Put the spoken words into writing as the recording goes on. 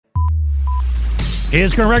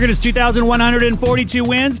His current record is 2,142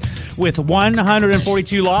 wins with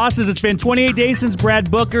 142 losses. It's been 28 days since Brad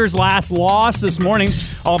Booker's last loss. This morning,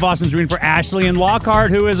 all of Austin's rooting for Ashley and Lockhart,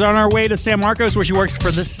 who is on our way to San Marcos, where she works for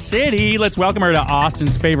the city. Let's welcome her to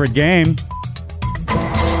Austin's favorite game.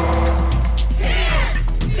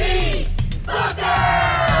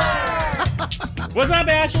 What's up,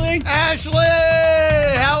 Ashley? Ashley,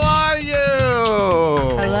 how are you?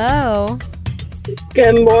 Hello.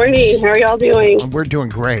 Good morning. How are y'all doing? We're doing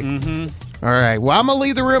great. Mm-hmm. All right. Well, I'm going to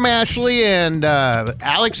leave the room, Ashley, and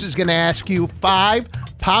Alex is going to ask you 5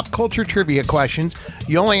 pop culture trivia questions.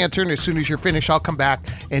 You'll answer, and as soon as you're finished, I'll come back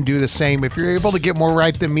and do the same. If you're able to get more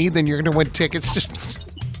right than me, then you're going to win tickets.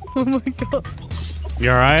 Oh, my God. You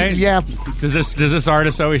all right? Yeah. Does this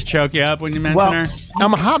artist always choke you up when you mention her?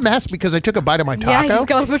 I'm a hot mess because I took a bite of my taco. Yeah, he's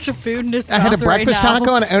got a bunch of food in his mouth. I had a breakfast right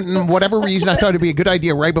now. taco, and whatever reason, I thought it'd be a good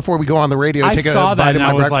idea right before we go on the radio to take a bite of my breakfast.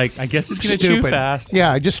 I was like, I guess he's going to chew fast.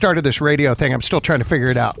 Yeah, I just started this radio thing. I'm still trying to figure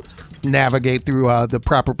it out. Navigate through the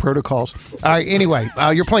proper protocols. All right, anyway,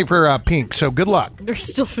 you're playing for Pink, so good luck. There's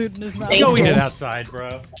still food in his mouth. Go eat it outside, bro.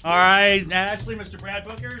 All right, Ashley, Mr. Brad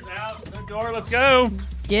Booker's out the door. Let's go.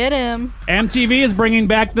 Get him. MTV is bringing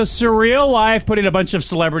back The Surreal Life, putting a bunch of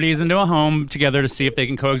celebrities into a home together to see if they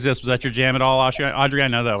can coexist. Was that your jam at all, Audrey? I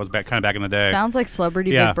know that was kind of back in the day. Sounds like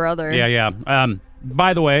Celebrity Big Brother. Yeah.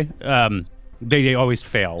 By the way, they always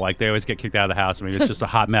fail. Like, they always get kicked out of the house. I mean, it's just a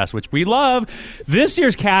hot mess, which we love. This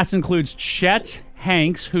year's cast includes Chet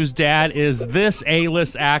Hanks, whose dad is this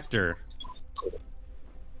A-list actor.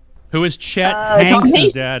 Who is Chet Hanks'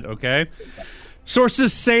 dad? Okay.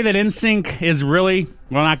 Sources say that NSYNC is really,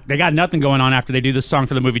 they got nothing going on after they do this song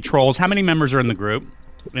for the movie Trolls. How many members are in the group,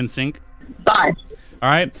 NSYNC? 5. All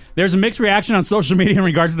right. There's a mixed reaction on social media in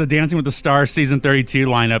regards to the Dancing with the Stars Season 32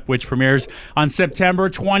 lineup, which premieres on September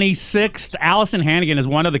 26th. Allison Hannigan is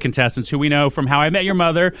one of the contestants who we know from How I Met Your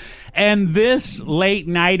Mother and this late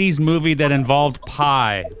 90s movie that involved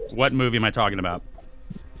pie. What movie am I talking about?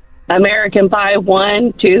 American Pie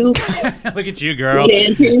 1, 2. Look at you, girl.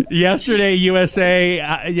 Yesterday, USA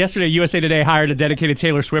Today hired a dedicated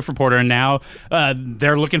Taylor Swift reporter, and now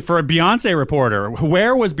they're looking for a Beyonce reporter.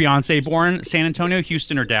 Where was Beyonce born? San Antonio,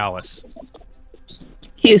 Houston, or Dallas?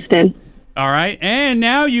 Houston. All right. And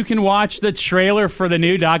now you can watch the trailer for the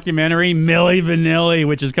new documentary, Milli Vanilli,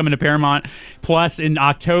 which is coming to Paramount Plus in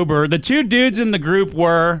October. The 2 dudes in the group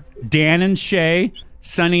were Dan and Shay,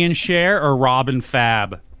 Sonny and Cher, or Rob and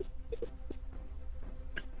Fab.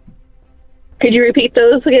 Could you repeat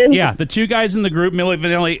those again? Yeah, the 2 guys in the group, Milli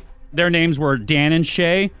Vanilli, their names were Dan and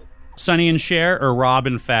Shay, Sonny and Cher, or Rob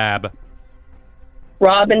and Fab.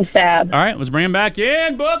 Rob and Fab. All right, let's bring him back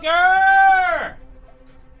in. Booker!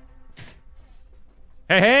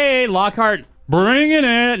 Hey, Lockhart, bringing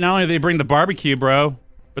it. Not only do they bring the barbecue, bro,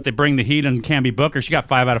 but they bring the heat and Canby Booker. She got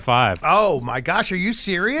 5 out of 5. Oh, my gosh. Are you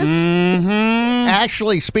serious? Mm-hmm.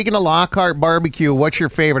 Ashley, speaking of Lockhart barbecue, what's your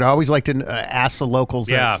favorite? I always like to ask the locals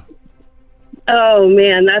this. Oh,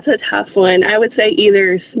 man, that's a tough one. I would say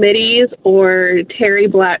either Smitty's or Terry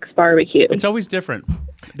Black's barbecue. It's always different.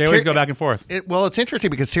 They always go back and forth. It's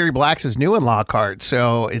interesting because Terry Black's is new in Lockhart,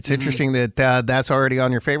 so it's interesting that that's already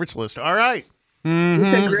on your favorites list. All right. Mm-hmm.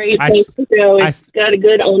 It's a great place to go. It's got a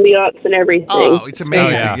good ambiance and everything. Oh, it's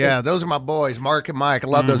amazing. Oh, yeah, those are my boys, Mark and Mike. I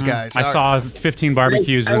love those guys. I saw 15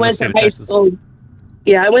 barbecues I in the went state to of high Texas. school.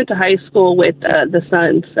 Yeah, I went to high school with the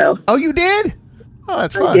Suns. So. Oh, you did? Oh,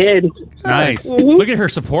 that's fun. I did. Nice. Mm-hmm. Look at her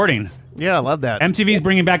supporting. Yeah, I love that. MTV's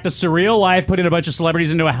bringing back The Surreal Life, putting a bunch of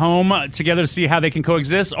celebrities into a home together to see how they can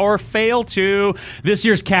coexist or fail to. This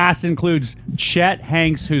year's cast includes Chet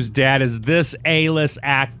Hanks, whose dad is this A-list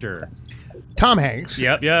actor. Tom Hanks.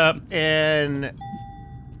 Yep. And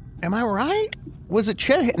am I right? Was it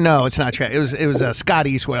Chet? No, it's not Chet. It was Scott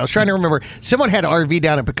Eastwood. I was trying to remember. Someone had an RV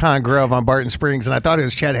down at Pecan Grove on Barton Springs, and I thought it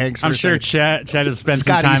was Chet Hanks. I'm sure Chet has spent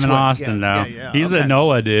Scott some time Eastwood. in Austin now. Yeah, He's a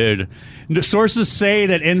NOLA dude. The sources say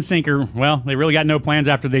that NSYNC they really got no plans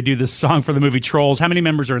after they do this song for the movie Trolls. How many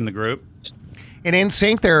members are in the group? In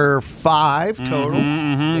NSYNC, there are 5 total.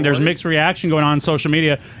 Mm-hmm. There's mixed reaction going on social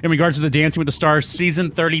media in regards to the Dancing with the Stars Season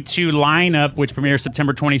 32 lineup, which premieres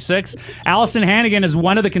September 26th. Allison Hannigan is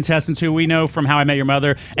one of the contestants who we know from How I Met Your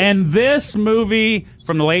Mother. And this movie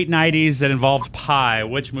from the late 90s that involved pie.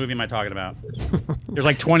 Which movie am I talking about? There's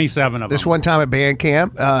like 27 of them. This one time at band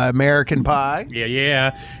camp, American Pie.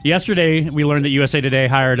 Yeah. Yesterday, we learned that USA Today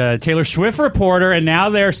hired a Taylor Swift reporter, and now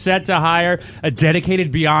they're set to hire a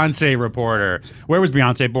dedicated Beyonce reporter. Where was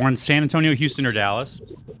Beyonce born? San Antonio, Houston, or Dallas?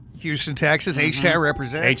 Houston, Texas. H-Town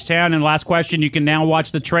represent. H-Town. And last question, you can now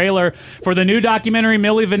watch the trailer for the new documentary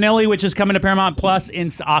Milli Vanilli, which is coming to Paramount Plus in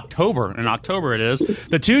October. In October it is.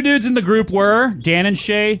 The two dudes in the group were Dan and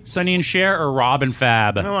Shay, Sonny and Cher, or Rob and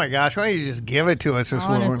Fab. Oh my gosh, why don't you just give it to us this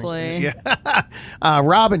Honestly. morning? Yeah.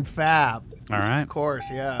 Rob and Fab. All right. Of course,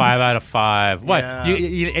 yeah. 5 out of 5. What? Yeah.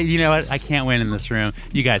 You know what? I can't win in this room.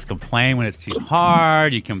 You guys complain when it's too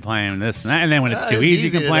hard. You complain this and that. And then when it's too easy,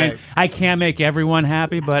 you complain. I can't make everyone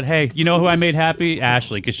happy. But hey, you know who I made happy?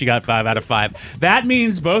 Ashley, because she got 5 out of 5. That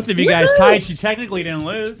means both of you guys tied. She technically didn't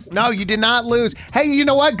lose. No, you did not lose. Hey, you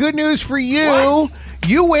know what? Good news for you. What?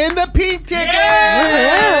 You win the pink ticket.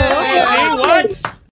 Yeah! See what?